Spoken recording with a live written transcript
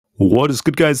What is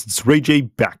good, guys? It's Rey-Jay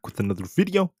back with another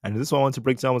video, and in this one I want to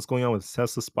break down what's going on with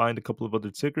Tesla SPY and a couple of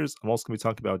other tickers. I'm also going to be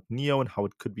talking about NIO and how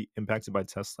it could be impacted by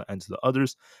Tesla and to the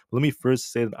others. But let me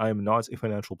first say that I am not a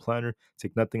financial planner.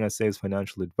 Take nothing I say as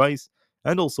financial advice.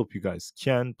 And also, if you guys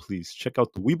can, please check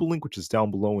out the Webull link, which is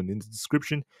down below and in the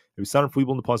description. If you sign up for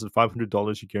Webull and deposit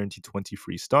 $500, you guarantee 20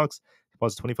 free stocks.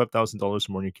 Deposit $25,000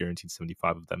 or more, and you're guaranteed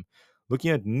 75 of them.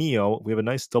 Looking at NIO, we have a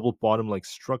nice double bottom like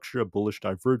structure, a bullish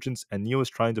divergence, and NIO is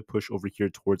trying to push over here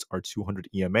towards our 200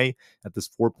 EMA at this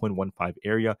 4.15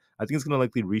 area. I think it's going to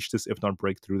likely reach this, if not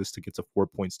break through this, to get to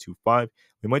 4.25.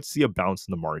 We might see a bounce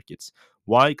in the markets.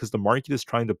 Why? Because the market is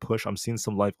trying to push. I'm seeing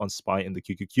some life on SPY in the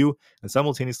QQQ, and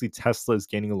simultaneously Tesla is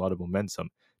gaining a lot of momentum.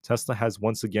 Tesla has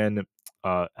once again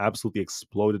absolutely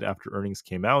exploded after earnings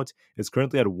came out. It's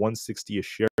currently at 160 a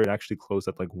share. It actually closed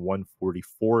at like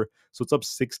 144. So it's up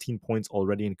 16 points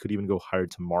already and could even go higher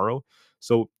tomorrow.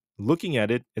 So looking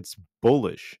at it, it's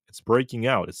bullish. It's breaking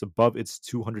out. It's above its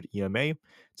 200 EMA.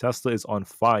 Tesla is on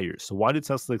fire. So why did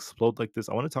Tesla explode like this?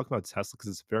 I want to talk about Tesla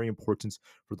because it's very important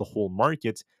for the whole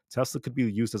market. Tesla could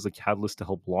be used as a catalyst to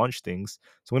help launch things.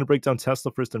 So I'm going to break down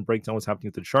Tesla first and break down what's happening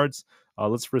with the charts.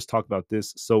 Let's first talk about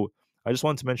this. So I just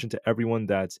wanted to mention to everyone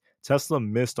that Tesla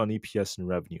missed on EPS and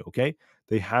revenue, okay?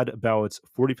 They had about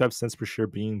 45 cents per share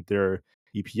being their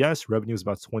EPS. Revenue is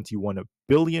about 21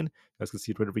 billion. You guys can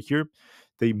see it right over here.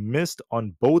 They missed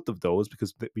on both of those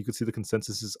because we could see the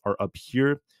consensuses are up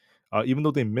here. Even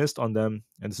though they missed on them,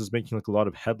 and this is making like a lot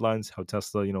of headlines, how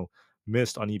Tesla,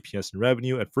 missed on EPS and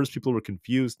revenue. At first, people were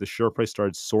confused. The share price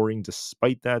started soaring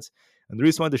despite that. And the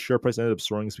reason why the share price ended up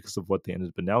soaring is because of what they ended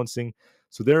up announcing.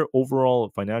 So their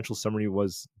overall financial summary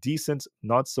was decent,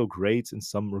 not so great in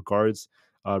some regards.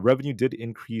 Revenue did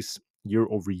increase year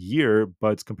over year,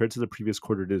 but compared to the previous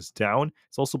quarter, it is down.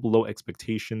 It's also below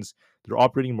expectations. Their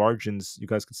operating margins, you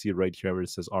guys can see it right here where it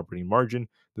says operating margin.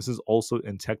 This is also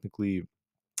and technically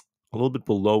a little bit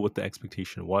below what the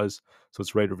expectation was. So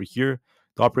it's right over here.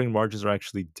 The operating margins are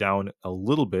actually down a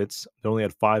little bit. They're only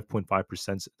at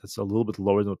 5.5%. That's a little bit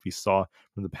lower than what we saw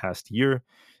from the past year.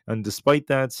 And despite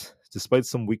that, despite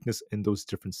some weakness in those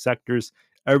different sectors,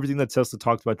 everything that Tesla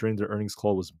talked about during their earnings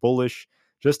call was bullish.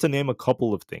 Just to name a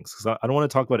couple of things, because I don't want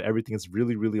to talk about everything. It's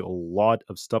really, really a lot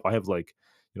of stuff. I have a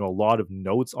lot of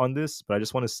notes on this, but I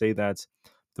just want to say that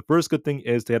the first good thing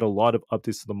is they had a lot of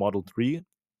updates to the Model 3.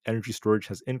 Energy storage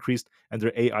has increased, and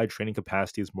their AI training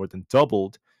capacity has more than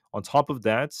doubled. On top of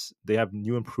that, they have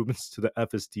new improvements to the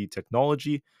FSD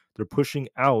technology. They're pushing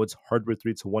out Hardware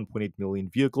 3 to 1.8 million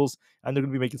vehicles, and they're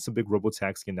going to be making some big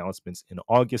robotaxi announcements in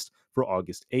August for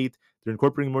August 8th. They're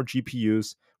incorporating more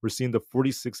GPUs. We're seeing the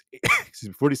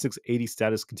 4680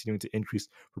 status continuing to increase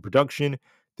for production.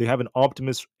 They have an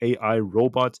Optimus AI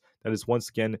robot that is once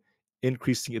again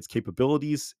increasing its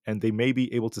capabilities, and they may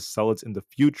be able to sell it in the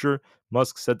future.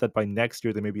 Musk said that by next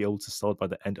year, they may be able to sell it by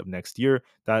the end of next year.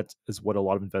 That is what a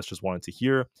lot of investors wanted to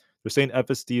hear. They're saying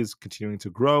FSD is continuing to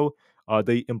grow.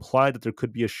 They implied that there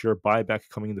could be a share buyback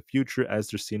coming in the future as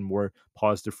they're seeing more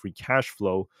positive free cash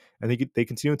flow. And they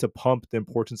continue to pump the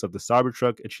importance of the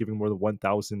Cybertruck, achieving more than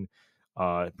 1,000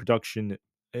 production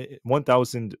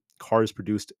 1,000 cars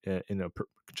produced in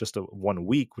just a 1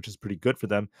 week, which is pretty good for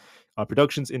them.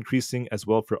 Production's increasing as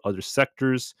well for other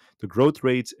sectors. The growth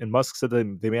rate, and Musk said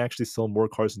that they may actually sell more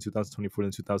cars in 2024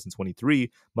 than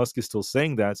 2023. Musk is still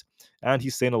saying that, and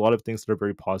he's saying a lot of things that are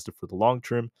very positive for the long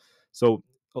term. So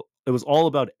it was all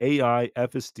about AI,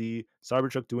 FSD,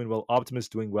 Cybertruck doing well, Optimus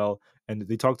doing well, and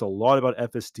they talked a lot about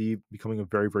FSD becoming a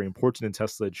very, very important in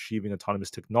Tesla achieving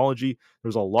autonomous technology. There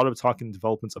was a lot of talk and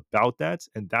developments about that,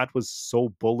 and that was so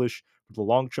bullish for the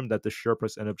long term that the share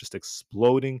price ended up just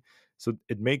exploding. So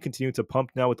it may continue to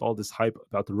pump now with all this hype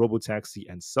about the robotaxi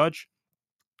and such.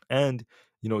 And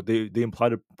they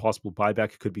implied a possible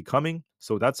buyback could be coming.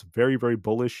 So that's very, very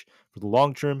bullish for the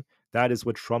long term. That is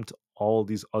what trumped all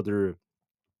these other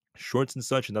shorts and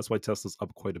such, and that's why Tesla's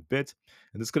up quite a bit.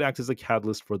 And this could act as a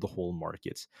catalyst for the whole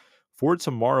market. For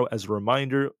tomorrow, as a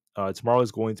reminder, tomorrow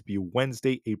is going to be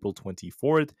Wednesday, April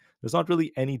 24th. There's not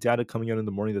really any data coming out in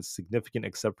the morning that's significant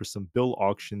except for some bill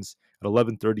auctions at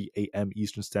 11:30 a.m.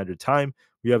 Eastern Standard Time.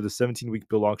 We have the 17-week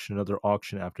bill auction, another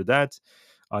auction after that.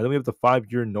 Then we have the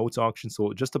 5-year notes auction,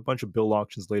 so just a bunch of bill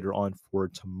auctions later on for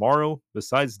tomorrow.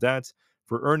 Besides that,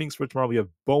 for earnings for tomorrow, we have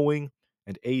Boeing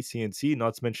and AT&T,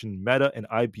 not to mention Meta and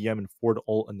IBM and Ford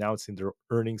all announcing their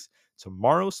earnings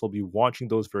tomorrow. So I'll be watching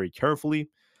those very carefully.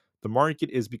 The market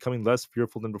is becoming less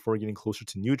fearful than before, getting closer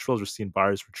to neutral as we're seeing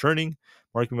buyers returning.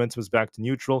 Market momentum is back to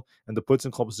neutral, and the puts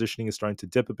and call positioning is starting to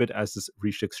dip a bit as this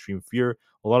reached extreme fear.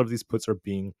 A lot of these puts are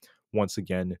being once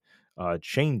again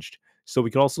changed. So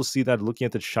we can also see that looking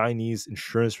at the Chinese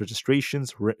insurance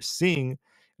registrations, we're seeing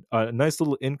a nice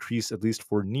little increase, at least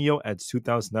for NIO at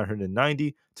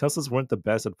 2,990. Teslas weren't the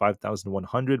best at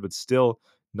 5,100, but still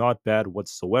not bad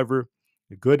whatsoever.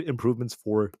 Good improvements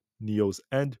for NIO's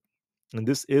end, and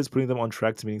this is putting them on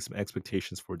track to meeting some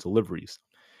expectations for deliveries.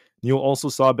 NIO also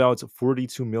saw about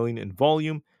 42 million in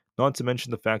volume, not to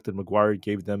mention the fact that Maguire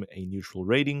gave them a neutral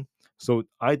rating. So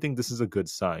I think this is a good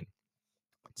sign.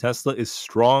 Tesla is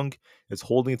strong. It's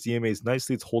holding its EMAs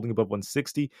nicely. It's holding above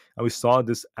 160. And we saw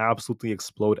this absolutely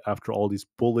explode after all these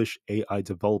bullish AI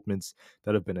developments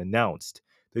that have been announced.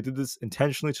 They did this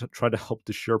intentionally to try to help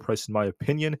the share price, in my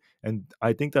opinion. And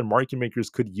I think that market makers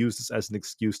could use this as an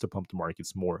excuse to pump the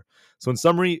markets more. So, in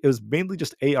summary, it was mainly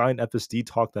just AI and FSD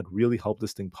talk that really helped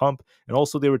this thing pump. And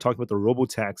also, they were talking about the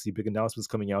robo-taxi, big announcements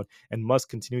coming out, and Musk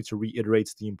continued to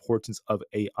reiterate the importance of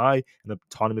AI and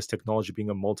autonomous technology being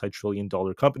a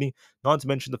multi-trillion-dollar company. Not to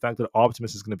mention the fact that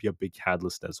Optimus is going to be a big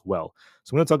catalyst as well.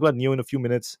 So, I'm going to talk about NIO in a few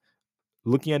minutes.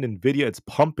 Looking at Nvda, it's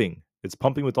pumping. It's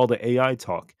pumping with all the AI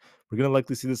talk. We're going to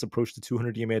likely see this approach to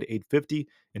 200 EMA at 850.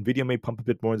 Nvidia may pump a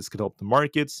bit more. This could help the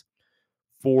markets.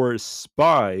 For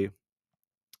SPY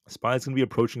is going to be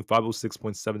approaching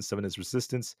 506.77 as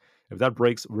resistance. If that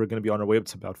breaks, we're going to be on our way up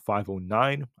to about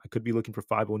 509. I could be looking for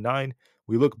 509.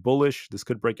 We look bullish. This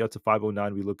could break out to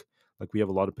 509. We look like we have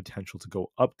a lot of potential to go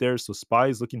up there. So SPY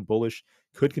is looking bullish.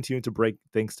 Could continue to break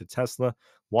thanks to Tesla.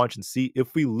 Watch and see.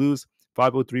 If we lose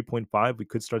 503.5, we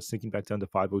could start sinking back down to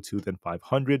 502, then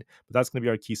 500. But that's going to be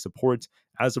our key support.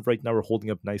 As of right now, we're holding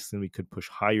up nicely and we could push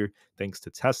higher thanks to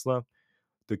Tesla.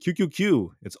 The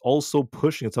QQQ, it's also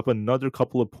pushing. It's up another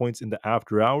couple of points in the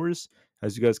after hours.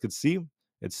 As you guys could see,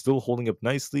 it's still holding up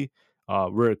nicely.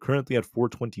 We're currently at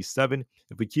 427.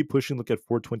 If we keep pushing, look at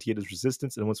 428 as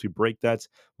resistance. And once we break that,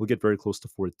 we'll get very close to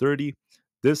 430.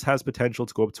 This has potential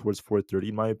to go up towards 430,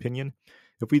 in my opinion.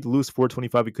 If we lose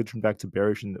 425, we could turn back to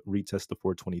bearish and retest the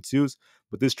 422s.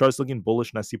 But this chart's looking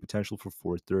bullish, and I see potential for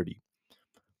 430.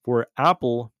 For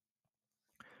Aapl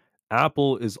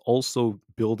is also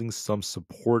building some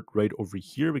support right over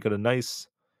here. We got a nice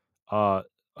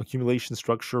accumulation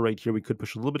structure right here. We could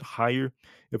push a little bit higher.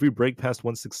 If we break past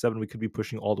 167, we could be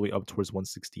pushing all the way up towards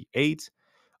 168.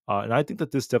 And I think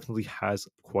that this definitely has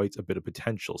quite a bit of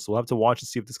potential. So we'll have to watch and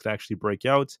see if this could actually break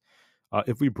out.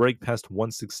 If we break past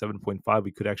 167.5,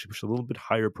 we could actually push a little bit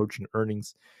higher approaching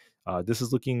earnings. This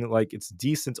is looking like it's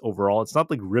decent overall. It's not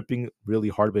like ripping really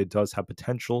hard, but it does have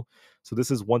potential. So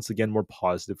this is once again more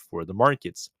positive for the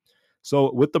markets.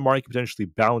 So with the market potentially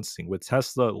bouncing, with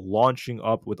Tesla launching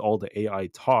up with all the AI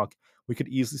talk, we could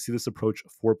easily see this approach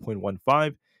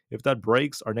 4.15. If that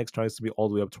breaks, our next target is to be all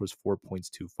the way up towards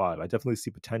 4.25. I definitely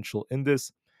see potential in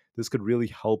this. This could really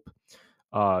help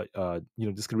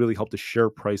this could really help the share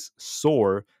price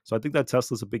soar. So I think that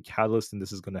Tesla is a big catalyst, and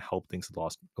this is going to help things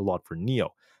a lot for NIO.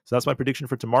 So that's my prediction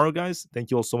for tomorrow, guys. Thank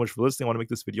you all so much for listening. I want to make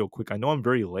this video quick. I know I'm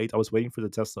very late. I was waiting for the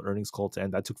Tesla earnings call to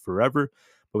end. That took forever.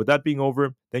 But with that being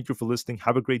over, thank you for listening.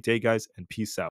 Have a great day, guys, and peace out.